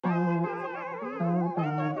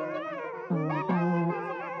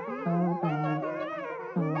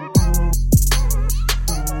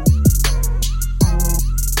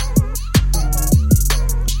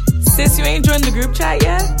ain't joined the group chat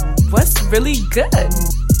yet? What's really good?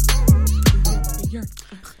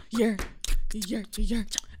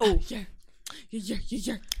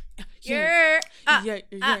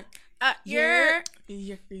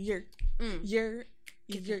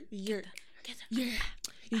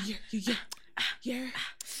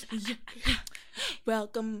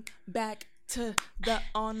 Welcome back to the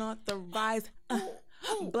Unauthorized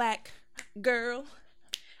Black Girl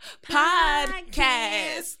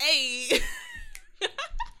Podcast. Hey.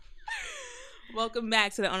 Welcome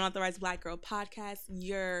back to the Unauthorized Black Girl Podcast,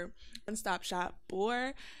 your one-stop shop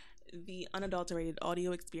for the unadulterated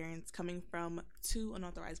audio experience coming from two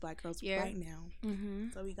unauthorized black girls right now. Mm-hmm.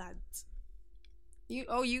 So we got you.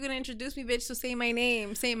 Oh, you gonna introduce me, bitch? So say my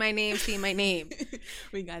name. Say my name. Say my name.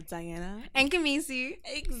 We got Diana and Kamisi.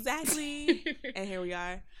 Exactly. And here we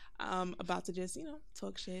are, about to just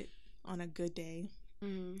talk shit on a good day.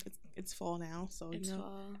 Mm-hmm. It's fall now, so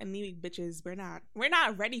fall. And we bitches, we're not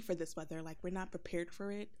ready for this weather. Like, we're not prepared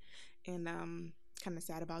for it, and kind of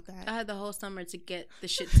sad about that. I had the whole summer to get the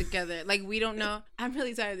shit together. Like, we don't know. I'm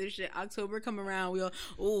really tired of this shit. October come around, we all,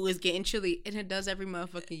 it's getting chilly, and it does every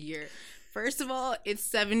motherfucking year. First of all, it's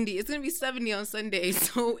 70. It's gonna be 70 on Sunday,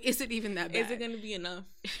 so is it even that bad? Is it gonna be enough?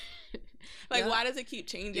 Like, why does it keep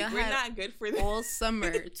changing? We're not good for this. All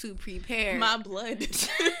summer to prepare. My blood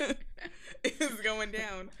is going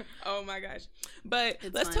down. Oh my gosh. But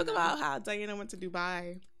let's talk about how Diana went to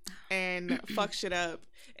Dubai and fuck shit up.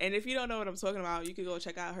 And if you don't know what I'm talking about, you could go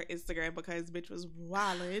check out her Instagram because bitch was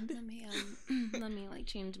wilded. Let me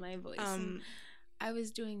change my voice. I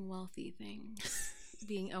was doing wealthy things.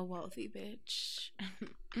 Being a wealthy bitch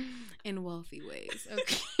in wealthy ways.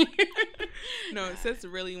 Okay. No, sis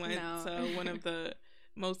really went to one of the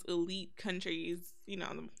most elite countries,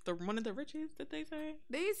 the one of the richest, did they say?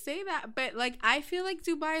 They say that, but I feel like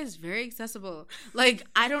Dubai is very accessible. Like,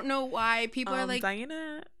 I don't know why people are like,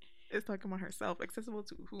 Diana is talking about herself. Accessible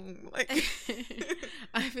to whom? Like,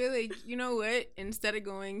 I feel like, you know what? Instead of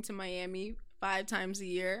going to Miami 5 times a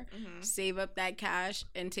year, save up that cash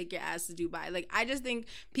and take your ass to Dubai. Like, I just think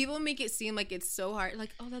people make it seem like it's so hard.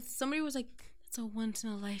 Like, somebody was like, it's a once in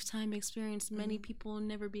a lifetime experience. Many people will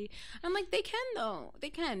never be. I'm like, they can though. They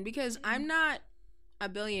can, because I'm not a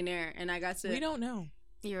billionaire and I got to. We don't know.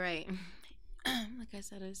 You're right. Like I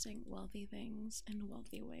said, I was doing wealthy things in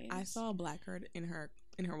wealthy ways. I saw a black card in her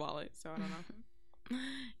wallet, so I don't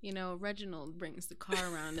know. Reginald brings the car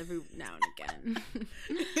around every now and again.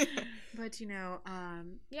 But,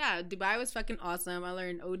 Dubai was fucking awesome. I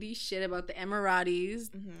learned OD shit about the Emiratis.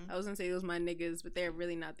 Mm-hmm. I was going to say those my niggas, but they're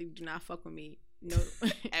really not. They do not fuck with me. No.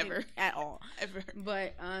 Ever. At all. Ever.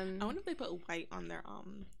 But, I wonder if they put white on their,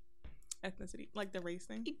 ethnicity, like the race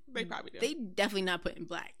thing. They probably do. They definitely not putting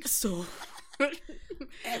black. So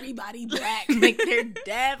everybody black. Like, they're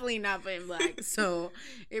definitely not putting black. So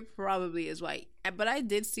it probably is white. But I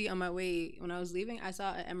did see on my way when I was leaving, I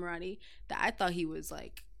saw an Emirati that I thought he was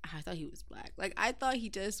black. Like, I thought he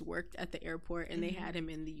just worked at the airport and they had him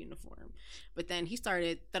in the uniform. But then he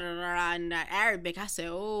started in Arabic. I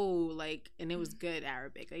said, and it was good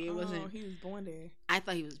Arabic. Like, it wasn't. He was born there. I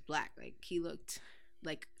thought he was black. Like, he looked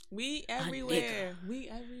like. We everywhere.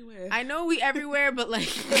 I know we everywhere, but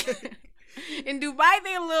in Dubai,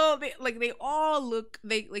 they all look.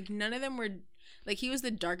 None of them were he was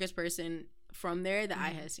the darkest person from there that I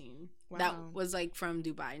had seen. Wow. That was from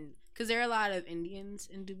Dubai, because there are a lot of Indians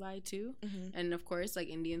in Dubai too, and of course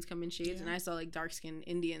Indians come in shades, and I saw dark skinned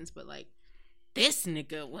Indians, but this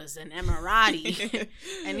nigga was an Emirati,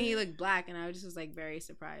 and he looked black, and I just was very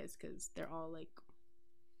surprised because they're all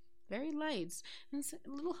very light. And it's a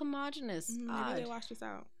little homogenous. Maybe they washed us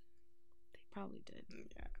out. They probably did.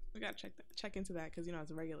 Yeah, we gotta check into that, because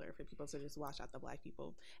it's regular for people to just wash out the black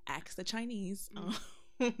people. Ask the Chinese.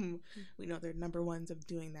 We know they're number ones of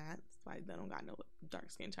doing that. That's why they don't got no dark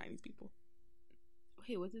skinned Chinese people.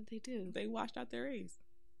 Wait, what did they do? They washed out their race.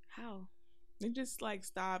 How? They just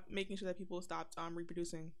stopped making sure that people stopped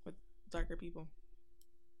reproducing with darker people.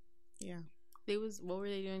 Yeah. What were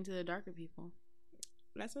they doing to the darker people?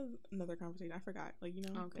 That's another conversation. I forgot. Okay,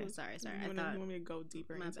 sorry. You want me to go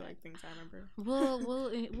deeper into things I remember?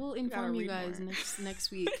 We'll inform you guys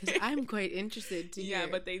next week, because I'm quite interested to hear. Yeah,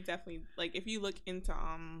 but they definitely if you look into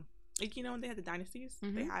when they had the dynasties,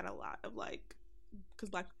 they had a lot of because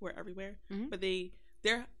black people were everywhere, but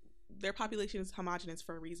their population is homogenous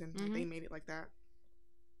for a reason. They made it like that.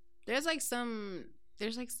 There's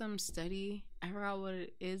some study. I forgot what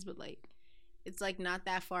it is, but it's not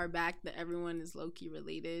that far back that everyone is low-key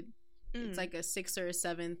related. It's a 6th or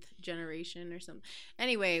 7th generation or something.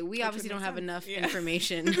 Anyway, we obviously don't have enough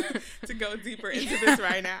information to go deeper into this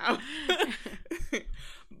right now.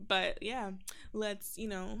 But yeah, let's,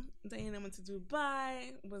 Diana went to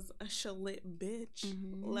Dubai, was a shalit bitch,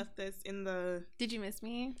 left us in the... Did you miss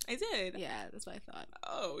me? I did. Yeah, that's what I thought.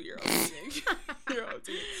 Oh, you're OT. You're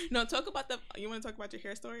OT. No, you want to talk about your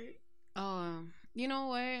hair story? Oh, you know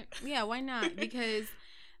what? Yeah, why not? Because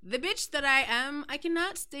the bitch that I am, I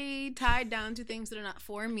cannot stay tied down to things that are not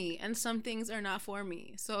for me, and some things are not for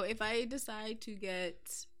me. So if I decide to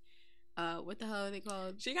get, what the hell are they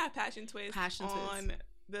called? She got passion twist on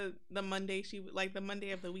the Monday the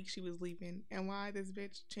Monday of the week she was leaving, and why this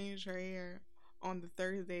bitch changed her hair on the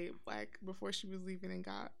Thursday, like before she was leaving, and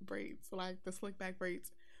got braids, like the slick back braids.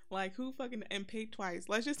 Like, who fucking... And paid twice.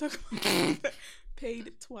 Let's just talk about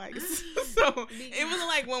paid twice. So, it wasn't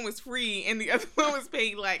like one was free and the other one was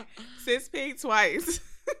paid. Like, sis paid twice.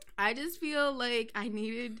 I just feel like I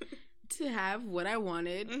needed to have what I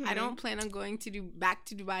wanted. I don't plan on going back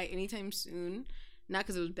to Dubai anytime soon. Not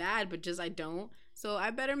because it was bad, but just I don't. So,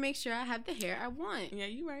 I better make sure I have the hair I want. Yeah,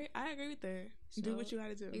 you're right. I agree with that. So, do what you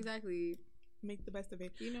gotta do. Exactly. Make the best of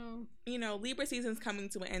it. Libra season's coming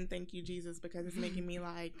to an end, thank you Jesus, because it's making me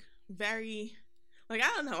like very, like, I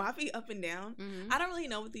don't know, I feel up and down. I don't really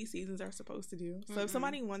know what these seasons are supposed to do. So if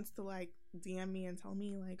somebody wants to like DM me and tell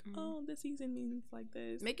me like, oh, this season means like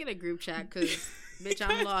this, make it a group chat, because bitch,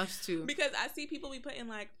 I'm lost too. Because I see people be putting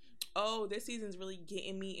like, oh, this season's really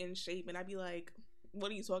getting me in shape, and I'd be like,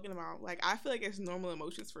 what are you talking about? Like, I feel like it's normal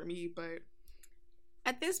emotions for me, but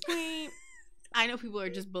at this point I know people are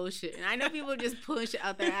just bullshit, and I know people are just pulling shit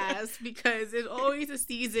out their ass, because there's always a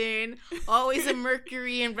season, always a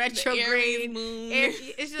Mercury and retrograde moon.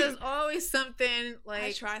 It's just always something. Like,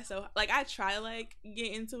 I try to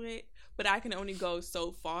get into it, but I can only go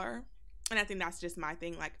so far, and I think that's just my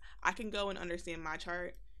thing. Like, I can go and understand my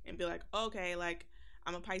chart and be like, okay, like,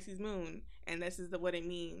 I'm a Pisces moon, and this is what it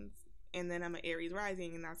means, and then I'm an Aries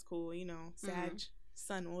rising, and that's cool, Sag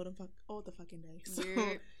sun all the fucking day. So,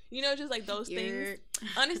 just like those things,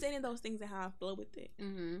 understanding those things and how I flow with it,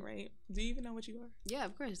 right? Do you even know what you are? Yeah,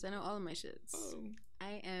 of course. I know all of my shits. Oh.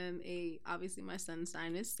 I am obviously my sun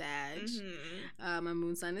sign is Sag, my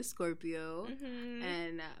moon sign is Scorpio,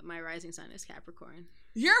 and my rising sign is Capricorn.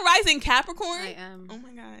 You're rising Capricorn? I am. Oh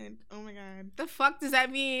my god. The fuck does that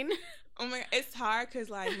mean? Oh my god, it's hard because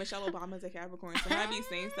like Michelle Obama's a Capricorn, so when I be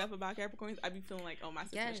saying stuff about Capricorns, I be feeling like, oh, my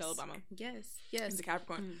sister Michelle Obama. Yes. Is a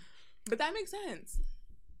Capricorn. But that makes sense.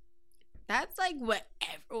 That's like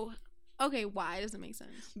whatever. Okay, why does it make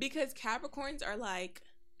sense? Because Capricorns are like,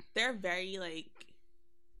 they're very like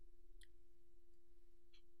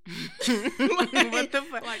what the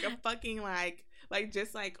fuck? Like a fucking like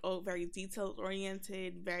just like, oh, very detail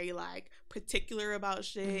oriented, very like particular about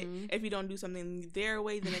shit. If you don't do something their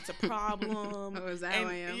way, then it's a problem. Oh, is that how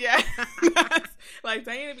I am? Yeah. Like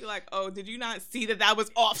Diana be like, oh, did you not see that was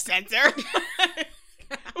off center?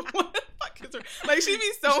 What the fuck is her? Like, she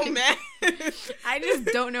be so mad. I just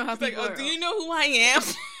don't know how people like, oh, do you know who I am?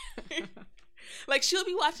 Like, she'll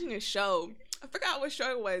be watching a show. I forgot what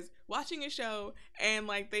show it was. Watching a show, and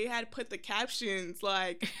like they had put the captions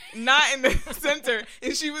like not in the center,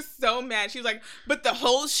 and she was so mad. She was like, "But the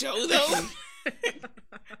whole show though."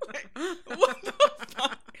 Like, what the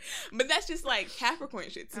fuck? But that's just like Capricorn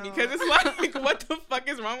shit to me, because it's like, what the fuck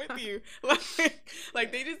is wrong with you?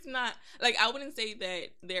 Like they just not like, I wouldn't say that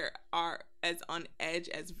they are as on edge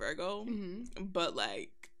as Virgo, but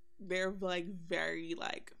like they're like very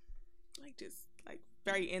like just like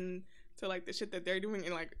very into like the shit that they're doing,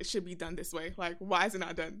 and like it should be done this way. Like, why is it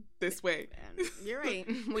not done this way? You're right.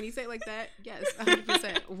 When you say it like that, yes,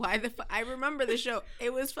 100%. Why the fuck? I remember the show.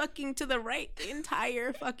 It was fucking to the right the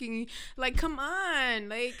entire fucking, like, come on.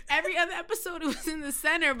 Like, every other episode it was in the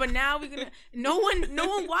center, but now we're gonna, no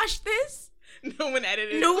one watched this? No one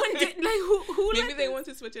edited. No one did. Like, who maybe they want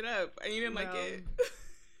to switch it up and you didn't like it.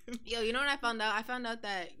 Yo, you know what I found out? I found out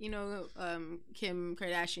that, Kim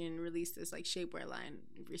Kardashian released this like shapewear line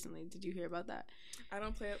recently. Did you hear about that? I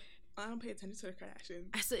don't pay attention to the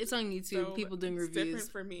Kardashians. It's on YouTube. So people doing reviews. It's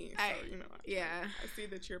different for me. So, I see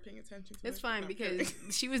that you're paying attention to it. It's fine because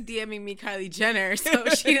she was DMing me Kylie Jenner, so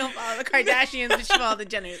she don't follow the Kardashians, but she follow the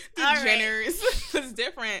Jenners. Jenners. It's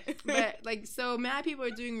different. But like, so mad people are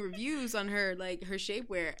doing reviews on her, like her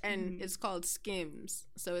shapewear, and it's called Skims.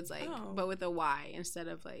 So it's like, but with a Y instead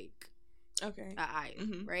of like a I,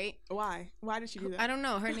 right? Why did she do that? I don't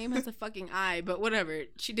know. Her name has a fucking I, but whatever.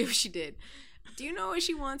 She did what she did. Do you know what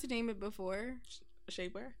she wanted to name it before?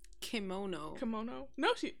 Shapewear? Kimono.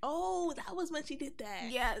 No, that was when she did that.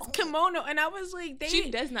 Yes, Kimono. And I was like, she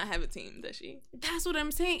does not have a team, does she? That's what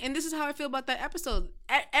I'm saying. And this is how I feel about that episode.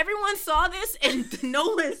 Everyone saw this and no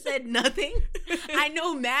one said nothing. I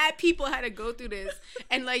know mad people had to go through this.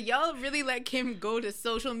 And like, y'all really let Kim go to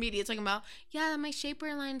social media talking about, yeah, my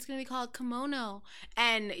shapewear line is going to be called Kimono.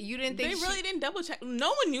 And you didn't think they really didn't double check. No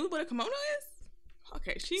one knew what a kimono is?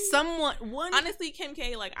 Okay, honestly, Kim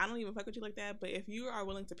K, like, I don't even fuck with you like that, but if you are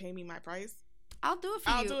willing to pay me my price, I'll do it for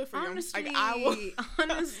you. Honestly, like, I will.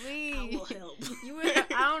 Honestly, I will help.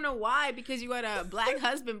 I don't know why, because you had a black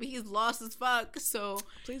husband, but he's lost as fuck. So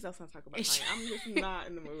please let's not talk about Kanye. I'm just not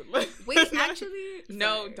in the mood. Wait, actually,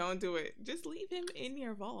 no, don't do it. Just leave him in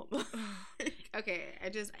your vault. Okay, I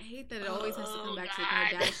hate that it always has to come back to the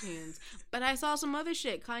Kardashians. But I saw some other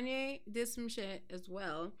shit. Kanye did some shit as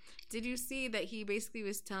well. Did you see that he basically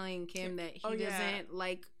was telling Kim that he doesn't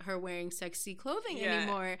like her wearing sexy clothing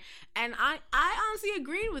anymore? And I honestly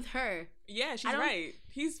agreed with her. Yeah, she's right.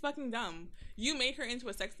 He's fucking dumb. You made her into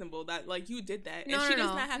a sex symbol. That, like, you did that. And she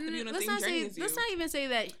does not have to be on the same journey as you. Let's not even say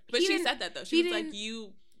that. But she said that, though. She was like,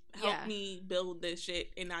 you helped me build this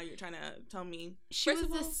shit, and now you're trying to tell me. She was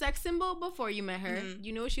the sex symbol before you met her. Mm-hmm.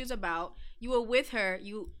 You knew what she was about. You were with her.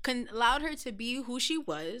 You allowed her to be who she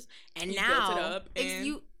was. And now, built it up,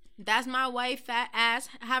 and that's my wife, fat ass,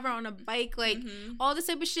 have her on a bike, like, all this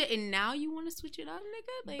type of shit, and now you want to switch it up,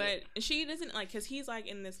 nigga? Like, but she doesn't, like, because he's, like,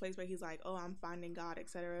 in this place where he's like, oh, I'm finding God,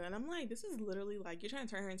 etc. And I'm like, this is literally, like, you're trying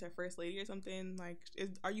to turn her into a first lady or something? Like,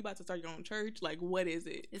 are you about to start your own church? Like, what is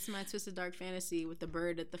it? It's my twisted dark fantasy with the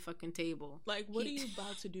bird at the fucking table. Like, what are you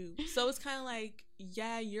about to do? So it's kind of like,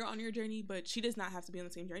 yeah, you're on your journey, but she does not have to be on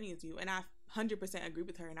the same journey as you. And I 100% agree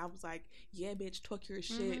with her, and I was like, yeah, bitch, talk your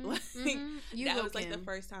shit. Like, that was, like, the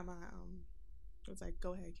first time I was like,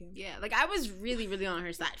 go ahead, Kim. Yeah, like, I was really, really on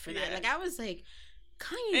her side for that. Like, I was like,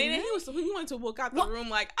 Kanye. And then he wanted to walk out the room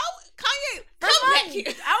like, oh, Kanye, come back here. I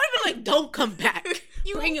would have been like, don't come back.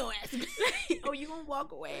 You bring your ass back. Oh, you gonna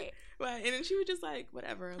walk away. Right. And then she was just like,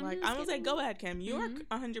 whatever. Like, I was like, go ahead, Kim. You are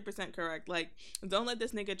 100% correct. Like, don't let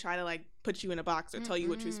this nigga try to, like, put you in a box or tell you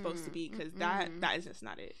what you're supposed to be, because that is just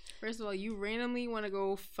not it. First of all, you randomly want to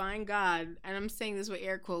go find God, and I'm saying this with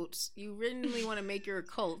air quotes. You randomly want to make your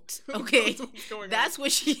cult. Okay, that's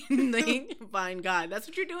what she's doing. Find God. That's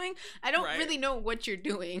what you're doing. I don't really know what you're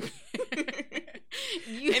doing.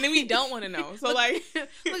 And then we don't want to know. So, like,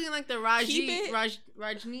 looking like the Rajneesh.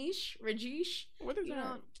 What is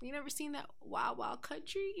that? You never seen that Wild Wild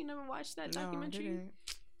Country? You never watched that documentary? No, I didn't.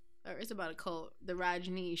 Or it's about a cult, the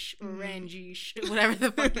Rajneesh or Ranjeesh, whatever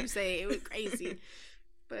the fuck you say. It was crazy.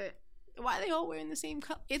 But why are they all wearing the same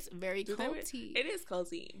color? It's very culty. It is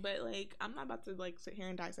culty, but, like, I'm not about to, like, sit here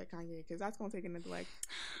and dissect Kanye, because that's gonna take another, like,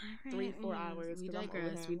 3-4 hours. We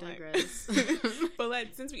digress. But,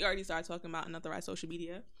 like, since we already started talking about unauthorized social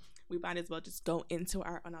media, we might as well just go into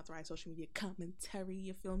our unauthorized social media commentary.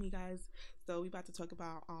 You feel me, guys? So we about to talk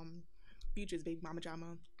about Future's baby mama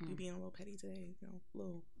drama. You being a little petty today, you know,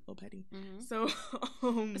 little petty. So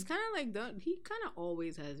it's kind of like he kind of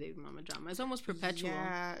always has baby mama drama. It's almost perpetual.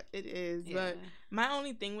 Yeah, it is. Yeah. But my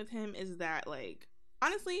only thing with him is that, like,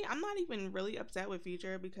 honestly, I'm not even really upset with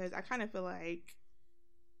Future, because I kind of feel like,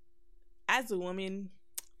 as a woman,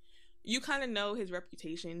 you kind of know his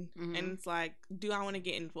reputation, and it's like, do I want to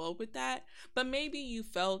get involved with that? But maybe you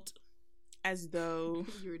felt as though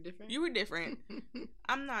you were different.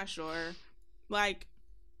 I'm not sure. Like,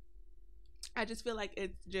 I just feel like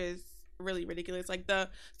it's just really ridiculous. Like,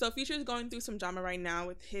 so Future's going through some drama right now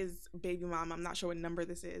with his baby mom. I'm not sure what number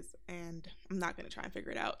this is, and I'm not going to try and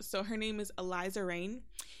figure it out. So her name is Eliza Rain,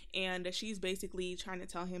 and she's basically trying to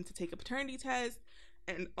tell him to take a paternity test,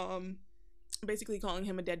 and basically calling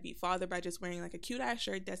him a deadbeat father by just wearing, like, a cute ass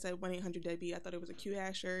shirt that said 1-800-DEADBEAT. I thought it was a cute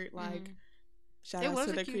ass shirt. Like, shout out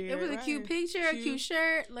to the creator. It was a cute picture, a cute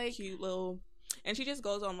shirt, like, cute little. And she just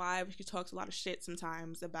goes on live. She talks a lot of shit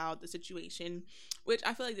sometimes about the situation, which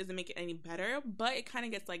I feel like doesn't make it any better, but it kind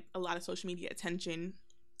of gets, like, a lot of social media attention.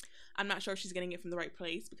 I'm not sure if she's getting it from the right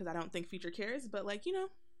place, because I don't think Future cares, but, like, you know,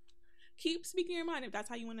 keep speaking your mind. If that's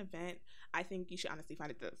how you want to vent, I think you should honestly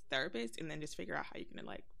find a therapist and then just figure out how you're gonna,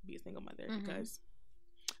 like, be a single mother, because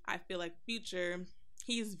I feel like Future,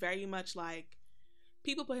 he's very much like,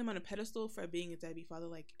 people put him on a pedestal for being a deadbeat father.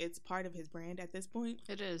 Like, it's part of his brand at this point.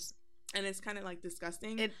 It is. And it's kind of, like,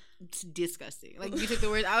 disgusting. It's disgusting. Like, you took the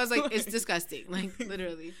words. I was like, it's disgusting. Like,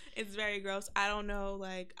 literally. It's very gross. I don't know.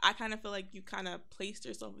 Like, I kind of feel like you kind of placed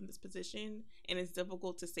yourself in this position. And it's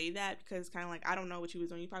difficult to say that, because kind of like, I don't know what you was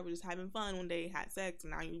doing. You probably just having fun one day, had sex,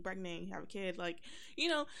 and now you're pregnant, you have a kid. Like, you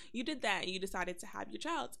know, you did that. And you decided to have your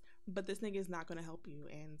child. But this nigga is not going to help you.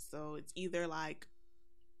 And so it's either, like,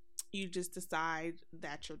 you just decide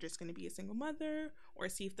that you're just going to be a single mother, or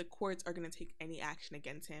see if the courts are going to take any action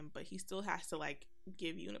against him, but he still has to like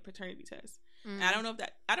give you a paternity test. And I don't know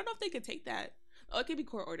if they could take that. Oh, it could be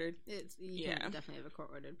court ordered. You can definitely have a court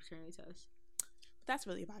ordered paternity test. But that's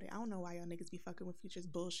really about it. I don't know why y'all niggas be fucking with Future's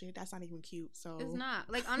bullshit. That's not even cute. So it's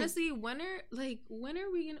not. Like, honestly, when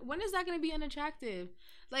is that gonna be unattractive?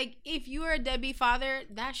 Like, if you are a deadbeat father,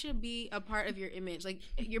 that should be a part of your image. Like,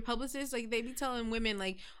 your publicists, like, they be telling women,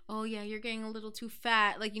 like, oh yeah, you're getting a little too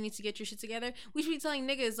fat, like, you need to get your shit together. We should be telling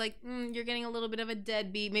niggas, like, you're getting a little bit of a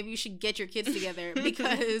deadbeat, maybe you should get your kids together.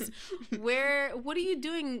 Because what are you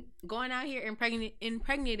doing going out here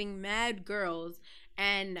impregnating mad girls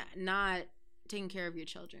and not taking care of your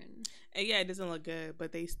children? And yeah, it doesn't look good,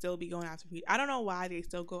 but they still be going after people. I don't know why they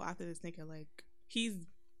still go after this nigga. Like,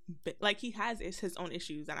 he has his own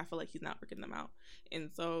issues, and I feel like he's not working them out. And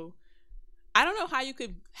so I don't know how you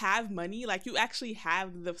could have money, like, you actually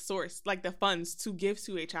have the source, like, the funds to give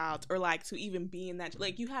to a child, or like to even be in that,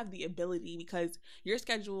 like, you have the ability, because your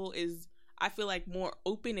schedule is, I feel like, more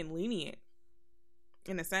open and lenient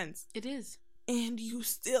in a sense. It is. And you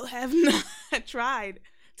still have not tried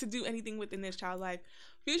to do anything within this child's life.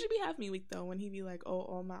 Future be having me weak though when he be like,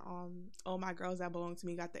 oh, all my girls that belong to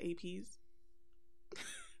me got the APs.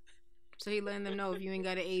 So he letting them know, if you ain't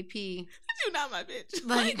got an AP, you not my bitch.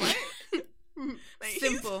 Like like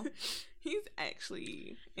simple. He's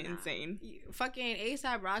actually insane. Fucking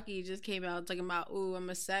A$AP Rocky just came out talking about, ooh, I'm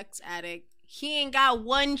a sex addict. He ain't got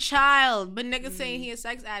one child, but niggas saying he a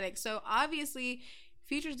sex addict. So obviously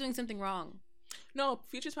Future's doing something wrong. No,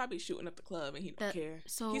 Future's probably shooting up the club and he don't care.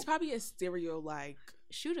 So he's probably a stereo like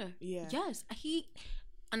shooter. Yeah. Yes. He,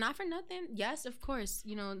 not for nothing. Yes, of course.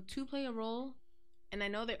 You know, to play a role, and I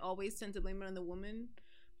know they always tend to blame it on the woman.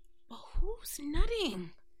 But who's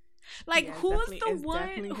nutting? Like, yeah, who's the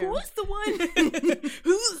one? Who's the one?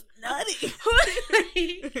 Who's nutty?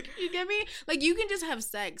 You get me? Like, you can just have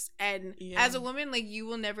sex, and as a woman, like, you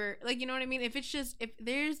will never, like, you know what I mean? If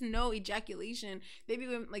there's no ejaculation, they be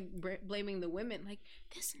like blaming the women. Like,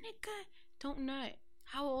 this nigga don't nut.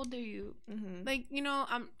 How old are you? Mm-hmm. Like, you know,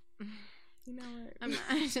 you know what?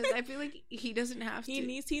 I feel like he doesn't have to. He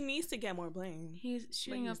needs to get more blame. He's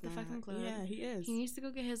shooting up the fucking club. Yeah, he is. He needs to go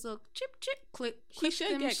get his little chip clip. He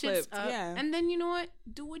should get clipped. Up. Yeah. And then, you know what?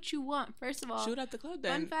 Do what you want. First of all, shoot up the club.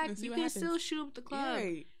 Then fun fact: you can still shoot up the club.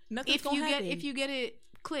 Yeah. Nothing's gonna happen. If you get it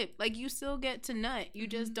clipped, like, you still get to nut. You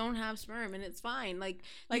just don't have sperm, and it's fine. Like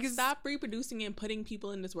stop reproducing and putting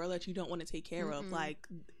people in this world that you don't want to take care of. Like,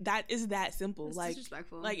 that is that simple. It's like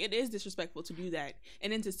disrespectful. Like, it is disrespectful to do that,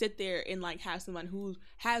 and then to sit there and like have someone who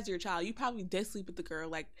has your child. You probably did sleep with the girl.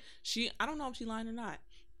 Like, I don't know if she's lying or not,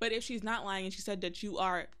 but if she's not lying and she said that you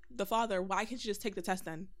are the father, why can't you just take the test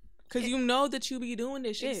then? Because you know that you be doing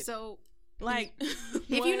this shit. So, like, if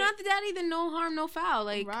you're not the daddy, then no harm, no foul.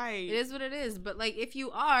 Like, right. It is what it is. But, like, if you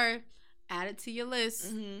are, add it to your list.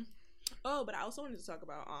 Mm-hmm. Oh, but I also wanted to talk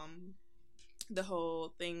about the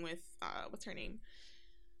whole thing with what's her name?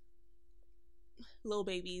 Lil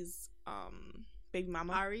Baby's baby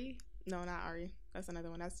mama. Ari? No, not Ari. That's another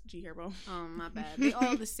one. That's G Herbo. Oh, my bad. They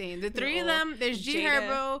all the same. The three of them, there's G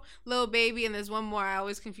Herbo, Lil Baby, and there's one more. I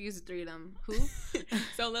always confuse the three of them. Who?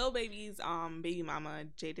 So Lil Baby's baby mama,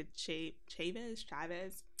 Jada Chavez.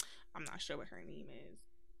 I'm not sure what her name is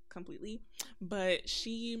completely, but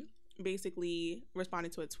she basically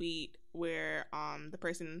responded to a tweet where the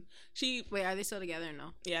person wait, are they still together or no?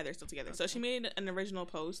 Yeah, they're still together. Okay. So she made an original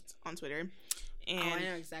post on Twitter. And I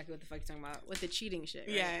know exactly what the fuck you're talking about with the cheating shit.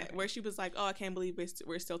 Right? Yeah, where she was like, "Oh, I can't believe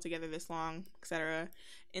we're still together this long, etc."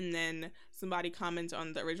 And then somebody comments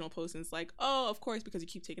on the original post and it's like, "Oh, of course, because you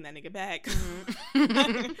keep taking that nigga back,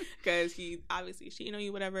 because he obviously cheating on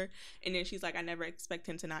you, whatever." And then she's like, "I never expect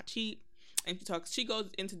him to not cheat." And she goes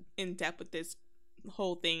in depth with this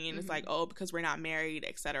whole thing, and it's like, "Oh, because we're not married,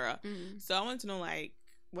 etc." So I wanted to know, like,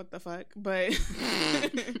 what the fuck, but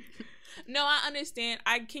no, I understand.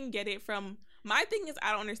 I can get it from. My thing is,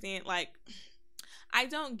 I don't understand, like, I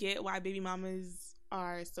don't get why baby mamas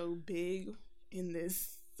are so big in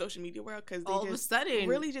this social media world, because they all just of a sudden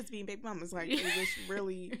really just being baby mamas. Like, they just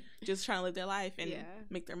really just trying to live their life and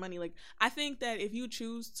make their money. Like, I think that if you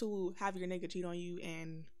choose to have your nigga cheat on you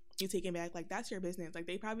and you take him back, like, that's your business. Like,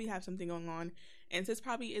 they probably have something going on, and sis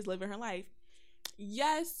probably is living her life.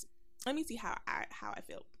 Yes, let me see how I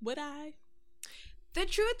feel. Would I? The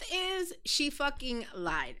truth is, she fucking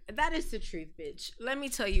lied. That is the truth, bitch. Let me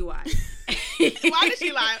tell you why. Why did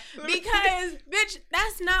she lie? Because, bitch,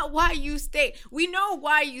 that's not why you stayed. We know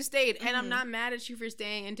why you stayed, and I'm not mad at you for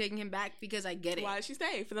staying and taking him back because I get it. Why did she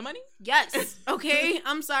stay? For the money? Yes. Okay.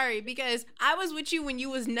 I'm sorry because I was with you when you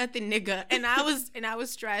was nothing, nigga, and I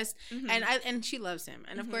was stressed, and she loves him,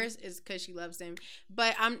 and of course it's because she loves him.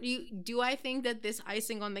 But do I think that this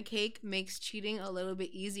icing on the cake makes cheating a little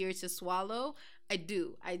bit easier to swallow? I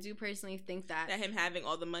do personally think that him having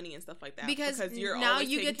all the money and stuff like that, because you're now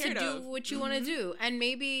you get to do what you want to do, and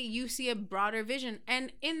maybe you see a broader vision,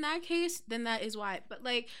 and in that case, then that is why. But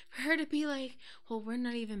like for her to be like, well, we're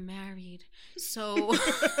not even married, so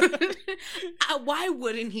why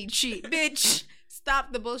wouldn't he cheat, bitch?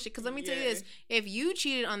 Stop the bullshit. Because let me tell you this: if you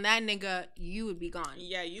cheated on that nigga, you would be gone.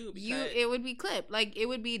 Yeah, you would be. Cut. It would be clipped. Like it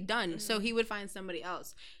would be done. So he would find somebody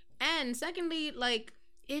else. And secondly, like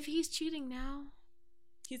if he's cheating now.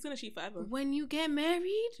 He's gonna cheat forever. When you get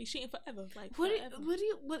married, he's cheating forever. Like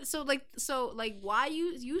so why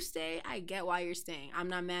you stay? I get why you're staying. I'm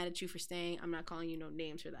not mad at you for staying. I'm not calling you no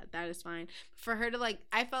names for that. That is fine. For her to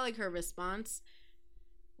I felt like her response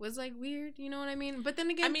was like weird. You know what I mean? But then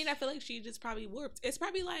again, I mean, I feel like she just probably warped. It's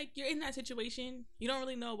probably like you're in that situation. You don't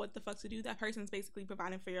really know what the fuck to do. That person's basically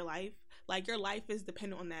providing for your life. Like your life is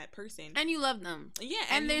dependent on that person, and you love them. Yeah,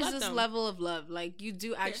 and there's this level of love. Like you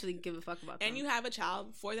do actually give a fuck about them, and you have a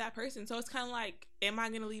child for that person. So it's kind of like, am I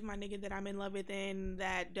gonna leave my nigga that I'm in love with and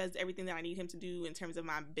that does everything that I need him to do in terms of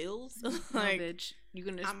my bills? Like, no, bitch,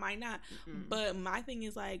 I might not. But my thing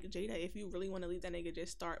is like, Jada, if you really want to leave that nigga,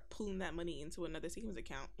 just start pulling that money into another savings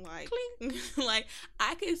account. Like, like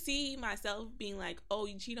I could see myself being like, oh,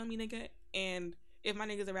 you cheat on me, nigga, and if my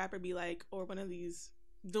nigga's a rapper, be like, or one of these.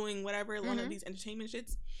 Doing whatever, one of these entertainment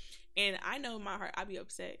shits, and I know in my heart I'll be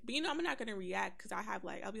upset, but you know I'm not gonna react because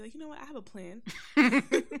I'll be like, you know what, I have a plan.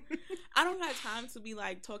 I don't have time to be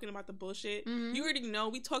like talking about the bullshit. You already know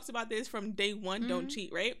we talked about this from day one. Don't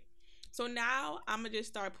cheat, right? So now I'm gonna just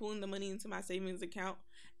start pulling the money into my savings account,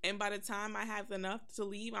 and by the time I have enough to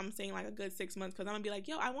leave, I'm saying like a good 6 months, because I'm gonna be like,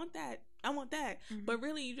 yo, I want that, but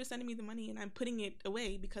really you just sending me the money and I'm putting it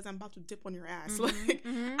away because I'm about to dip on your ass. Like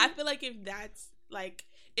I feel like if that's like,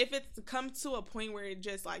 if it's come to a point where it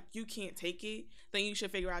just like you can't take it, then you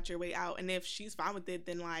should figure out your way out. And if she's fine with it,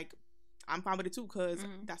 then like I'm fine with it too, because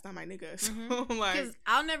that's not my nigga. So like, because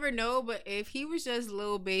I'll never know, but if he was just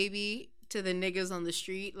Lil Baby to the niggas on the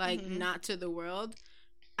street, like not to the world,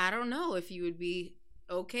 I don't know if you would be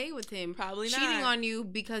okay with him probably not cheating on you,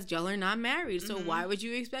 because y'all are not married. So why would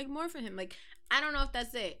you expect more from him? Like, I don't know if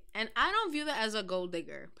that's it, and I don't view that as a gold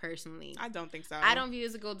digger personally. I don't think so. I don't view it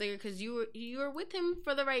as a gold digger because you were with him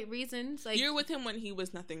for the right reasons. Like, you're with him when he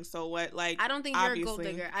was nothing. So what? Like, I don't think you're a gold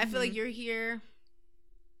digger. I feel like you're here.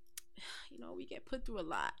 You know, we get put through a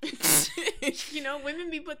lot. You know, women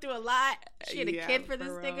be put through a lot. She had a kid for this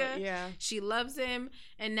nigga. Yeah, she loves him,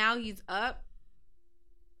 and now he's up.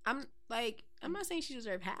 I'm not saying she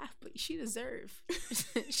deserved half, but she deserves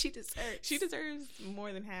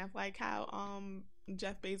more than half. Like how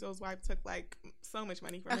Jeff Bezos' wife took like so much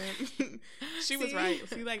money from him. She was right.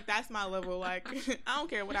 See, like that's my level. Like I don't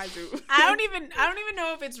care what I do. I don't even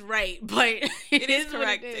know if it's right, but it is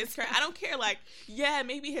correct. It's correct. I don't care. Like, yeah,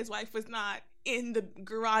 maybe his wife was not in the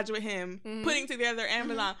garage with him putting together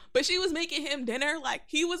Amazon, but she was making him dinner. Like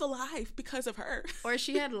he was alive because of her. Or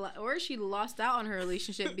she lost out on her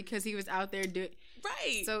relationship because he was out there doing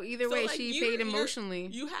right. So either way, like, she paid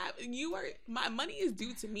emotionally. My money is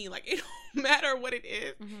due to me. Like it don't matter what it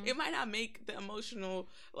is. It might not make the emotional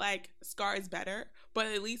like scars better, but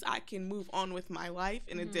at least I can move on with my life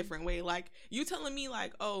in a different way. Like you telling me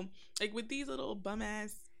like, oh, like with these little bum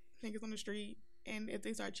ass niggas on the street, and if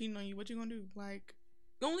they start cheating on you, what you gonna do? Like,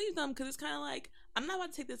 don't leave them, because it's kind of like, I'm not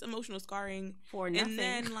about to take this emotional scarring for nothing, and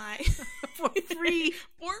then like for free.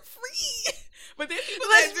 But then people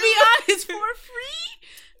let's be honest, for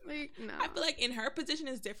free. Like, no. I feel like in her position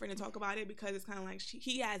it's different to talk about it, because it's kind of like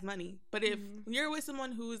he has money. But if you're with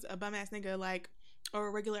someone who's a bum ass nigga, like, or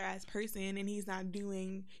a regular ass person, and he's not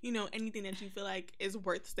doing, you know, anything that you feel like is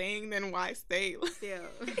worth staying, then why stay? Yeah.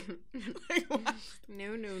 Like, why?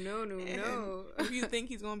 No. If you think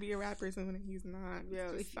he's gonna be a rapper soon and he's not,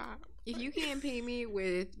 stop. If you can't pay me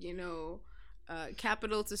with, you know,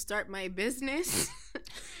 capital to start my business,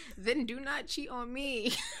 then do not cheat on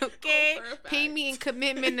me. Okay, pay me in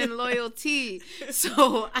commitment and loyalty.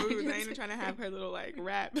 So I ain't even trying to have her little like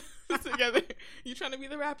rap together. You trying to be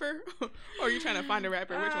the rapper, or you trying to find a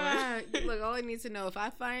rapper? Which one? Look, all I need to know, if I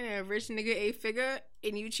find a rich nigga 8-figure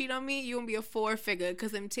and you cheat on me, you gonna be a 4-figure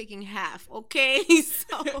because I'm taking half. Okay,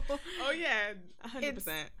 so. Oh yeah, 100%.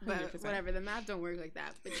 But whatever, the math don't work like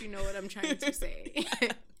that. But you know what I'm trying to say.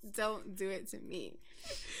 Don't do it to me.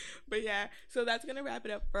 But yeah, so that's gonna wrap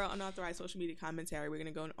it up for our unauthorized social media commentary. We're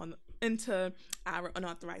gonna go into our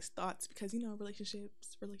unauthorized thoughts because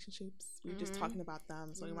relationships. We're just talking about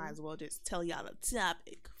them, so we might as well just tell y'all the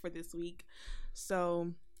topic for this week.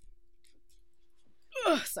 So,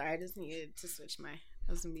 sorry, I just needed to switch I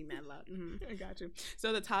was gonna be mad loud. I got you.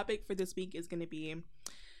 So the topic for this week is gonna be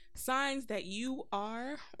signs that you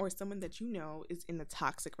are or someone that you know is in a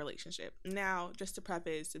toxic relationship. Now, just to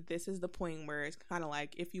preface, this is the point where it's kind of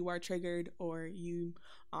like if you are triggered or you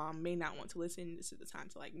may not want to listen, this is the time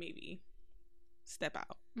to like maybe step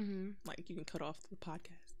out. Like you can cut off the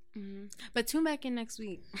podcast. But tune back in next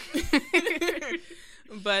week.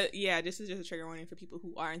 But yeah, this is just a trigger warning for people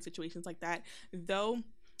who are in situations like that. Though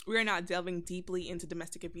we are not delving deeply into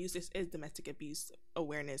domestic abuse. This is Domestic Abuse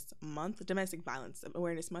Awareness Month. Domestic Violence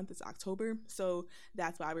Awareness Month is October. So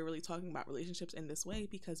that's why we're really talking about relationships in this way,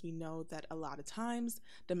 because we know that a lot of times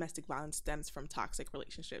domestic violence stems from toxic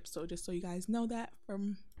relationships. So just so you guys know that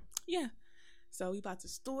So we about to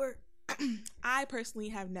start. I personally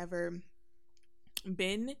have never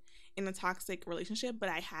been in a toxic relationship, but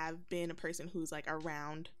I have been a person who's like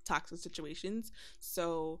around toxic situations.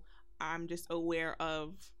 So I'm just aware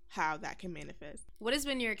of how that can manifest. What has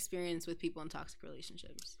been your experience with people in toxic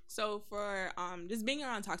relationships? So for just being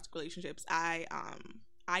around toxic relationships, I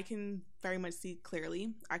can very much see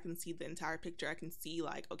clearly. I can see the entire picture. I can see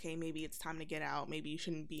like, okay, maybe it's time to get out. Maybe you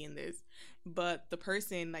shouldn't be in this. But the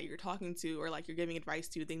person that you're talking to or like you're giving advice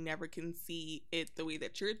to, they never can see it the way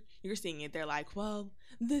that you're seeing it. They're like, well,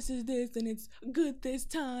 this is this and it's good this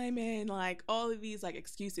time and like all of these like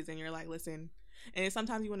excuses, and you're like, listen. And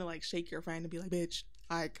sometimes you want to like shake your friend and be like, bitch,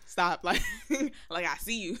 like stop, like like I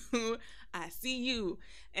see you.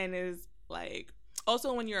 And it's like,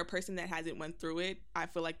 also when you're a person that hasn't went through it, I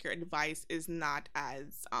feel like your advice is not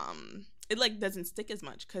as it like doesn't stick as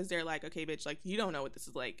much, because they're like, okay, bitch, like you don't know what this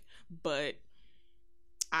is like, but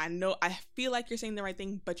I feel like you're saying the right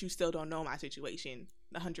thing, but you still don't know my situation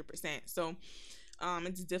 100%. So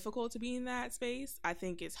it's difficult to be in that space. I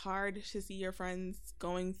think it's hard to see your friends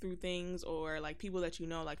going through things, or like people that you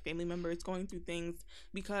know, like family members going through things,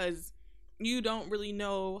 because you don't really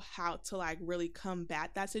know how to like really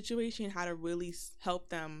combat that situation, how to really help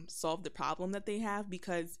them solve the problem that they have,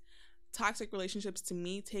 because toxic relationships to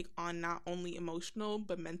me take on not only emotional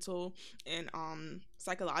but mental and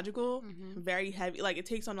psychological, very heavy, like it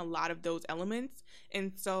takes on a lot of those elements.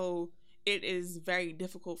 And so it is very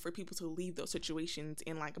difficult for people to leave those situations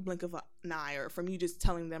in like a blink of an eye, or from you just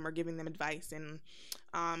telling them or giving them advice. And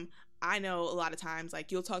I know a lot of times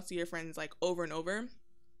like you'll talk to your friends like over and over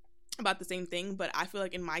about the same thing, but I feel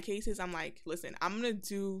like in my cases I'm like, listen, I'm gonna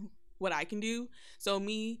do what I can do. So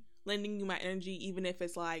me lending you my energy, even if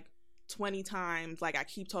it's like 20 times, like I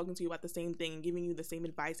keep talking to you about the same thing and giving you the same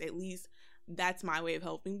advice, at least that's my way of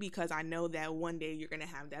helping, because I know that one day you're gonna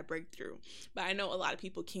have that breakthrough. But I know a lot of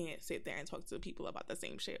people can't sit there and talk to people about the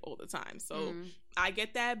same shit all the time. So I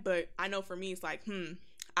get that, but I know for me it's like,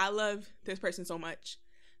 I love this person so much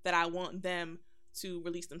that I want them to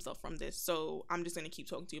release themselves from this. So I'm just gonna keep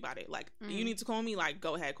talking to you about it. Like you need to call me, like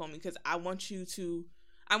go ahead, call me, because I want you to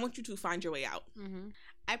find your way out.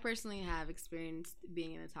 I personally have experienced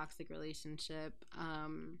being in a toxic relationship.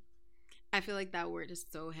 I feel like that word is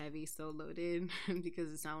so heavy, so loaded,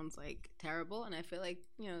 because it sounds like terrible. And I feel like,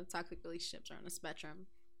 toxic relationships are on a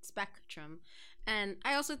spectrum. And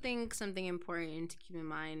I also think something important to keep in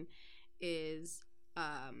mind is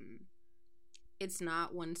it's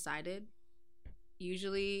not one-sided.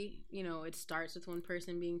 Usually, it starts with one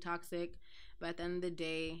person being toxic, but at the end of the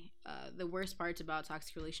day, the worst parts about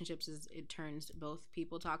toxic relationships is it turns both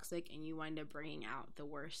people toxic, and you wind up bringing out the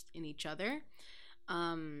worst in each other.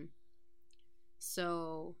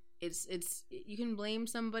 So it's you can blame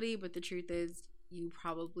somebody, but the truth is you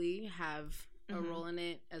probably have a role in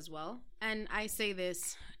it as well. And I say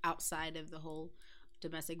this outside of the whole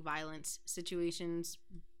domestic violence situations,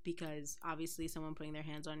 because obviously someone putting their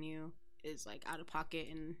hands on you is like out of pocket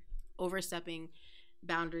and overstepping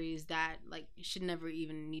boundaries that like should never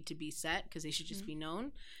even need to be set, because they should just be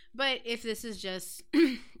known. But if this is just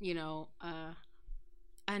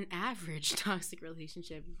an average toxic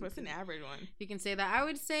relationship, what's an average one? You can say that. I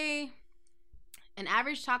would say an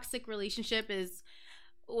average toxic relationship is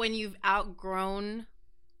when you've outgrown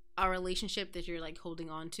a relationship that you're like holding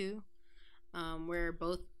on to. where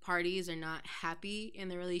both parties are not happy in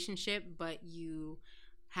the relationship, but you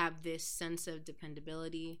have this sense of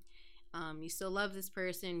dependability. You still love this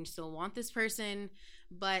person, you still want this person,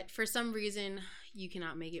 but for some reason you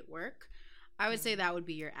cannot make it work. I would say that would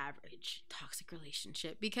be your average toxic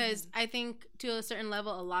relationship, because I think to a certain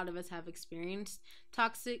level, a lot of us have experienced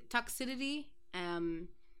toxicity, and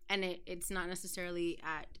it's not necessarily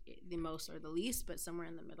at the most or the least, but somewhere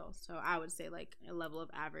in the middle. So I would say like a level of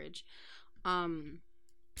average.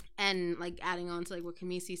 And like adding on to like what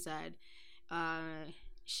Kamisi said,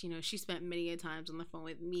 she spent many a times on the phone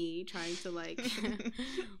with me trying to like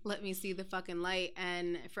let me see the fucking light.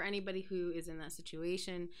 And for anybody who is in that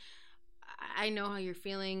situation, I know how you're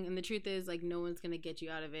feeling, and the truth is like no one's gonna get you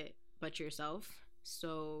out of it but yourself.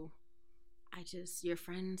 So your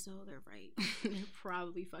friends, so they're right. They're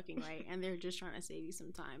probably fucking right, and they're just trying to save you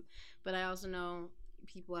some time. But I also know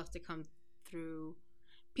people have to come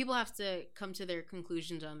to their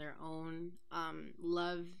conclusions on their own.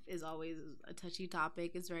 Love is always a touchy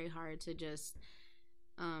topic. It's very hard to just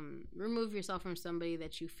remove yourself from somebody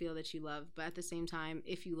that you feel that you love. But at the same time,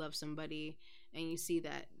 if you love somebody and you see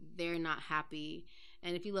that they're not happy,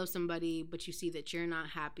 and if you love somebody but you see that you're not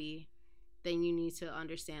happy, then you need to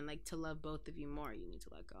understand, like, to love both of you more, you need to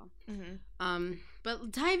let go.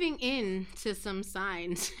 But diving into some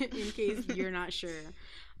signs in case you're not sure.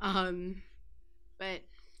 But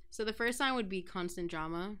so the first sign would be constant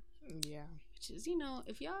drama. Yeah. Which is,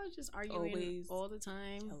 if y'all just arguing always all the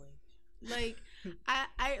time. Like,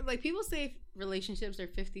 I like, people say relationships are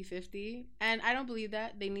 50-50, and I don't believe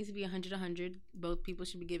that. They need to be 100-100. Both people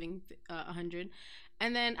should be giving 100.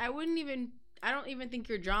 And then I don't even think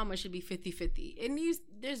your drama should be 50-50.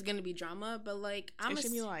 There's gonna be drama, but like it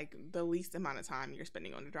should be like the least amount of time you're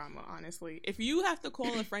spending on the drama, honestly. If you have to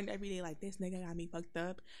call a friend every day, like, this nigga got me fucked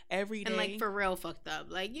up every day, and like for real fucked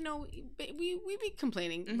up, like, we be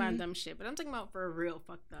complaining about dumb shit, but I'm talking about for real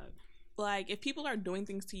fucked up. Like, if people are doing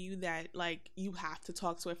things to you that, like, you have to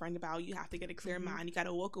talk to a friend about, you have to get a clear mind, you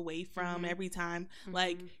gotta walk away from every time,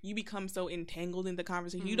 like, you become so entangled in the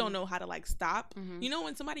conversation, you don't know how to, like, stop.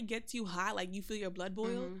 When somebody gets you hot, like, you feel your blood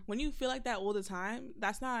boil, when you feel like that all the time,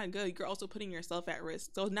 that's not good. You're also putting yourself at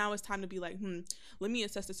risk. So now it's time to be like, let me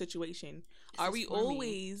assess the situation. Are we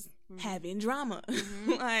always having drama?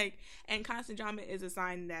 Like, and constant drama is a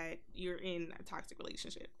sign that you're in a toxic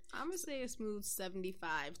relationship. I'm gonna say a smooth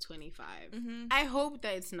 75-25. I hope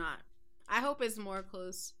that it's not. I hope it's more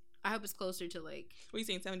close. I hope it's closer to, like, what are you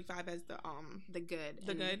saying, 75 as the good,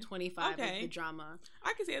 the good, 25 as the drama.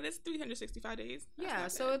 I can say that's 365 days.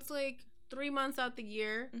 That's so it's like 3 months out the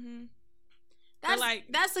year.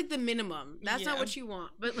 That's like the minimum. That's not what you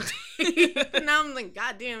want. But like, now I'm like,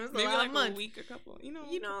 God damn, it's a lot of months. A week, a couple,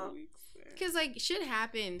 weeks. Because like shit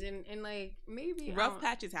happened, and like maybe rough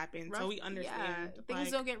patches happen, so we understand. Yeah, things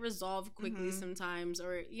don't get resolved quickly sometimes,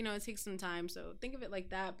 or it takes some time. So think of it like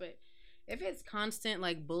that. But if it's constant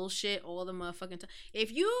like bullshit all the motherfucking time,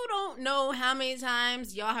 if you don't know how many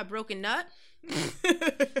times y'all have broken nut,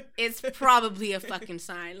 it's probably a fucking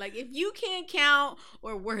sign. Like, if you can't count,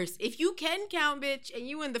 or worse, if you can count, bitch, and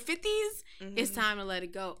you in the 50s, it's time to let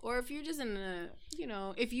it go. Or if you're just in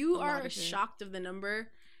if you are shocked of the number,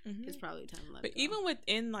 it's probably time to let it go. But even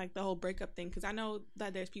within like the whole breakup thing, because I know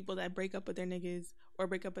that there's people that break up with their niggas, or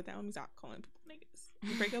break up with them. Let me stop calling people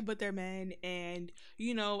niggas. Break up with their men, and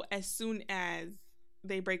as soon as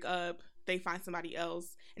they break up, they find somebody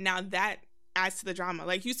else, and now that adds to the drama.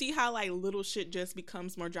 Like, you see how like little shit just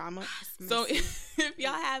becomes more drama. So if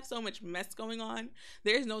y'all have so much mess going on,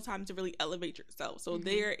 there's no time to really elevate yourself. So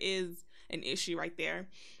there is an issue right there.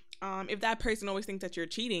 If that person always thinks that you're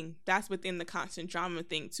cheating, that's within the constant drama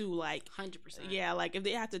thing too. Like 100%. Yeah, like if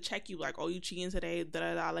they have to check you, like, oh, you cheating today,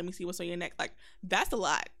 let me see what's on your neck. Like, that's a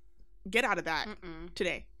lot. Get out of that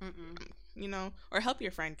today. Or help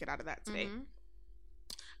your friend get out of that today.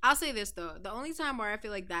 I'll say this though, the only time where I feel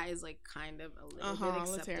like that is like kind of a little bit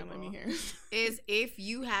acceptable, let me hear. Is if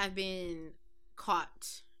you have been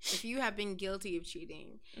caught, if you have been guilty of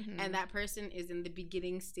cheating, and that person is in the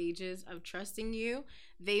beginning stages of trusting you,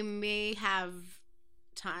 they may have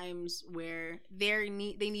times where they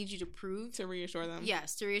need you to prove, to reassure them.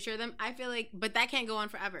 Yes, to reassure them. I feel like, but that can't go on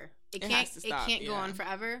forever. It can't go on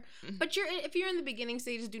forever. But if you're in the beginning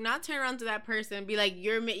stages, do not turn around to that person and be like,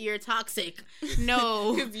 you're toxic.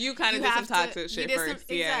 No, because you kind of did some toxic shit first.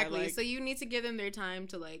 Exactly. So you need to give them their time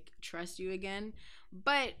to like trust you again.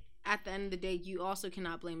 But at the end of the day, you also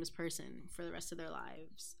cannot blame this person for the rest of their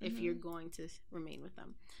lives if you're going to remain with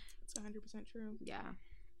them. It's 100% true. Yeah.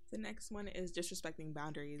 The next one is disrespecting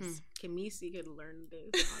boundaries. Kamisi could learn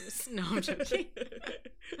this, honestly. No, I'm joking.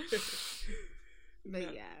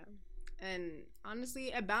 But yeah, And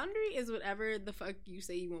honestly, a boundary is whatever the fuck you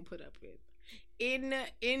say you won't put up with.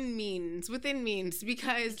 Within means,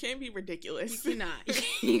 because it can't be ridiculous.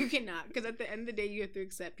 You cannot, because at the end of the day, you have to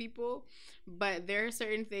accept people, but there are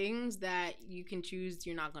certain things that you can choose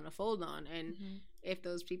you're not going to fold on, and if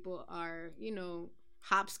those people are, you know,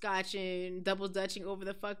 hopscotching, double dutching over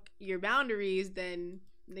the fuck your boundaries, then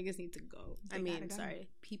niggas need to go. Sorry,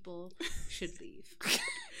 people should leave.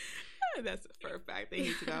 That's for a fact, they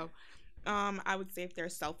need to go. I would say if they're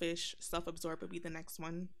selfish, self-absorbed would be the next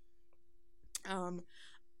one.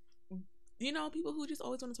 You know, people who just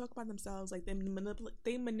always want to talk about themselves, like they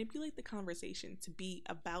manipulate the conversation to be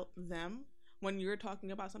about them. When you're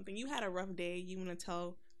talking about something, you had a rough day, you want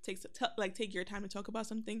to take your time to talk about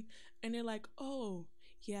something, and they're like, oh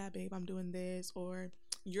yeah babe, I'm doing this, or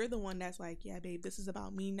you're the one that's like, yeah babe, this is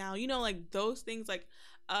about me now, you know, like those things. Like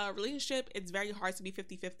a relationship, it's very hard to be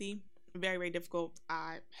 50-50. Very, very difficult.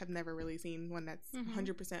 I have never really seen one that's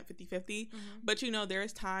 100% 50-50. But, you know,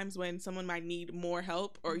 there's times when someone might need more